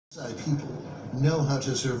Maasai people know how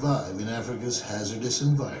to survive in Africa's hazardous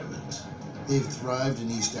environment. They've thrived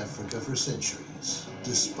in East Africa for centuries,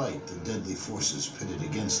 despite the deadly forces pitted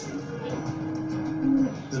against them.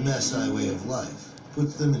 The Maasai way of life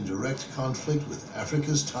puts them in direct conflict with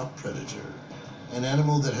Africa's top predator, an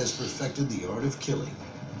animal that has perfected the art of killing.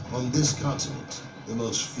 On this continent, the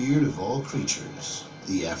most feared of all creatures,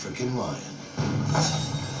 the African lion.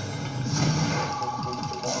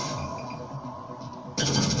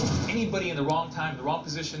 Anybody in the wrong time, the wrong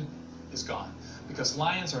position, is gone. Because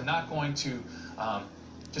lions are not going to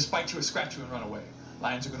just bite you or scratch you and run away.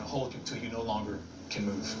 Lions are going to hold you until you no longer can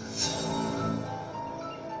move.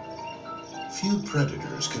 Few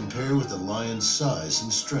predators compare with a lion's size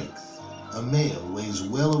and strength. A male weighs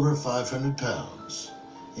well over 500 pounds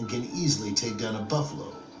and can easily take down a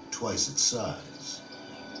buffalo twice its size.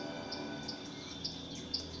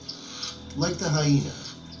 Like the hyena,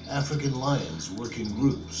 African lions work in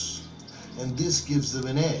groups, and this gives them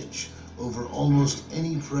an edge over almost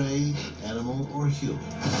any prey, animal, or human.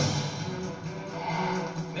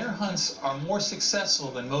 Their hunts are more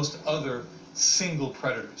successful than most other single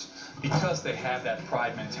predators because they have that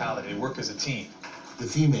pride mentality. They work as a team. The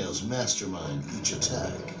females mastermind each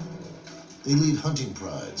attack. They lead hunting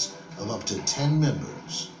prides of up to 10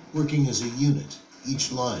 members, working as a unit,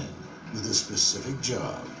 each lion with a specific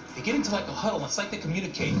job. They get into like a huddle. It's like they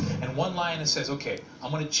communicate. And one lion says, okay,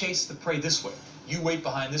 I'm going to chase the prey this way. You wait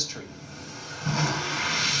behind this tree.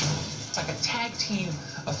 It's like a tag team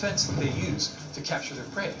offense that they use to capture their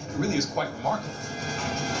prey. It really is quite remarkable.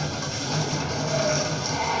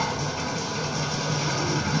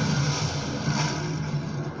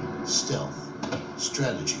 Stealth,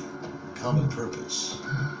 strategy, common purpose.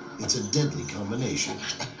 It's a deadly combination.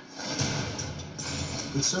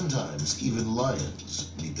 But sometimes even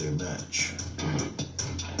lions meet their match.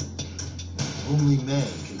 Only man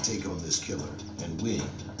can take on this killer and win.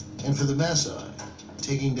 And for the Maasai,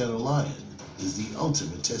 taking down a lion is the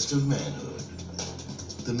ultimate test of manhood.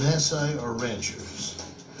 The Maasai are ranchers,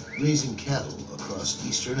 raising cattle across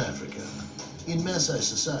eastern Africa. In Maasai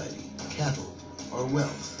society, cattle are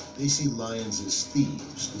wealth. They see lions as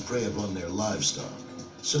thieves who prey upon their livestock.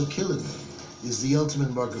 So killing them is the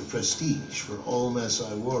ultimate mark of prestige for all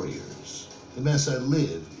Maasai warriors. The Maasai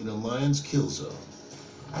live in a lion's kill zone,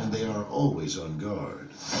 and they are always on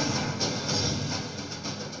guard.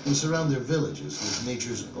 They surround their villages with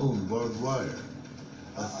nature's own barbed wire,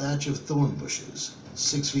 a thatch of thorn bushes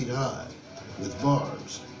 6 feet high, with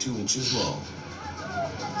barbs 2 inches long.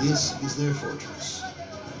 This is their fortress,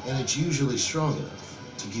 and it's usually strong enough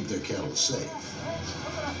to keep their cattle safe.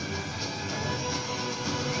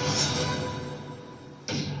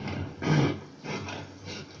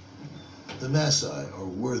 The Maasai are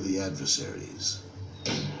worthy adversaries,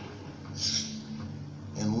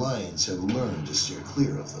 and lions have learned to steer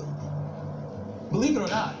clear of them. Believe it or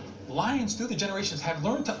not, lions through the generations have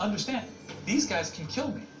learned to understand these guys can kill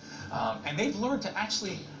me. And they've learned to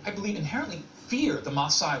actually, I believe, inherently fear the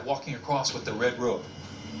Maasai walking across with the red robe.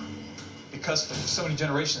 Because for so many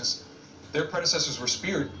generations, their predecessors were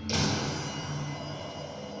speared.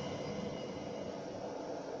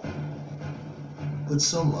 But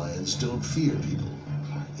some lions don't fear people.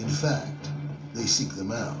 In fact, they seek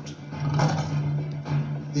them out.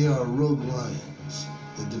 They are rogue lions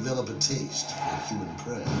that develop a taste for human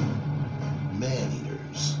prey.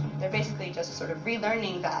 Man-eaters. They're basically just sort of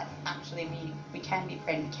relearning that actually we can be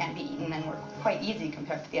prey and we can be eaten, and we're quite easy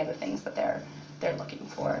compared to the other things that they're looking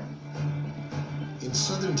for. In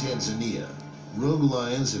southern Tanzania, rogue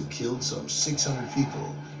lions have killed some 600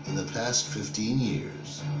 people in the past 15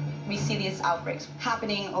 years. We see these outbreaks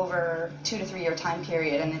happening over 2 to 3 year time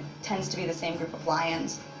period, and it tends to be the same group of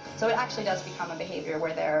lions. So it actually does become a behavior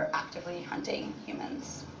where they're actively hunting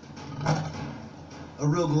humans. A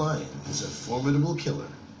rogue lion is a formidable killer.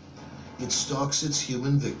 It stalks its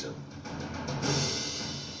human victim,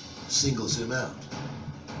 singles him out,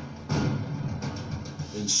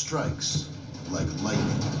 then strikes like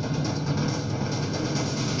lightning.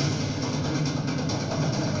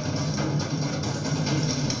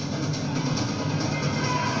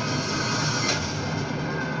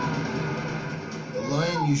 A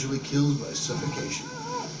lion usually kills by suffocation,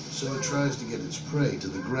 so it tries to get its prey to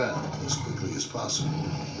the ground as quickly as possible.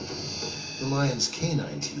 The lion's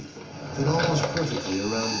canine teeth fit almost perfectly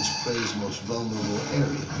around its prey's most vulnerable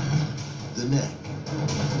area, the neck.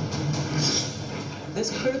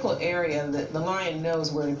 This critical area, the lion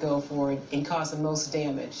knows where to go for it and cause the most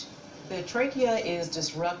damage. The trachea is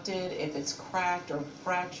disrupted. If it's cracked or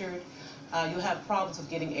fractured, you'll have problems with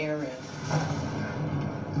getting air in.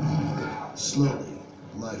 Slowly,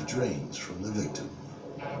 life drains from the victim.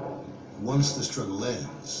 Once the struggle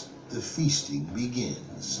ends, the feasting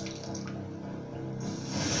begins.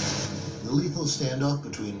 The lethal standoff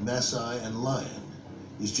between Maasai and lion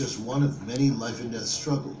is just one of many life and death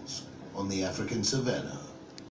struggles on the African savanna.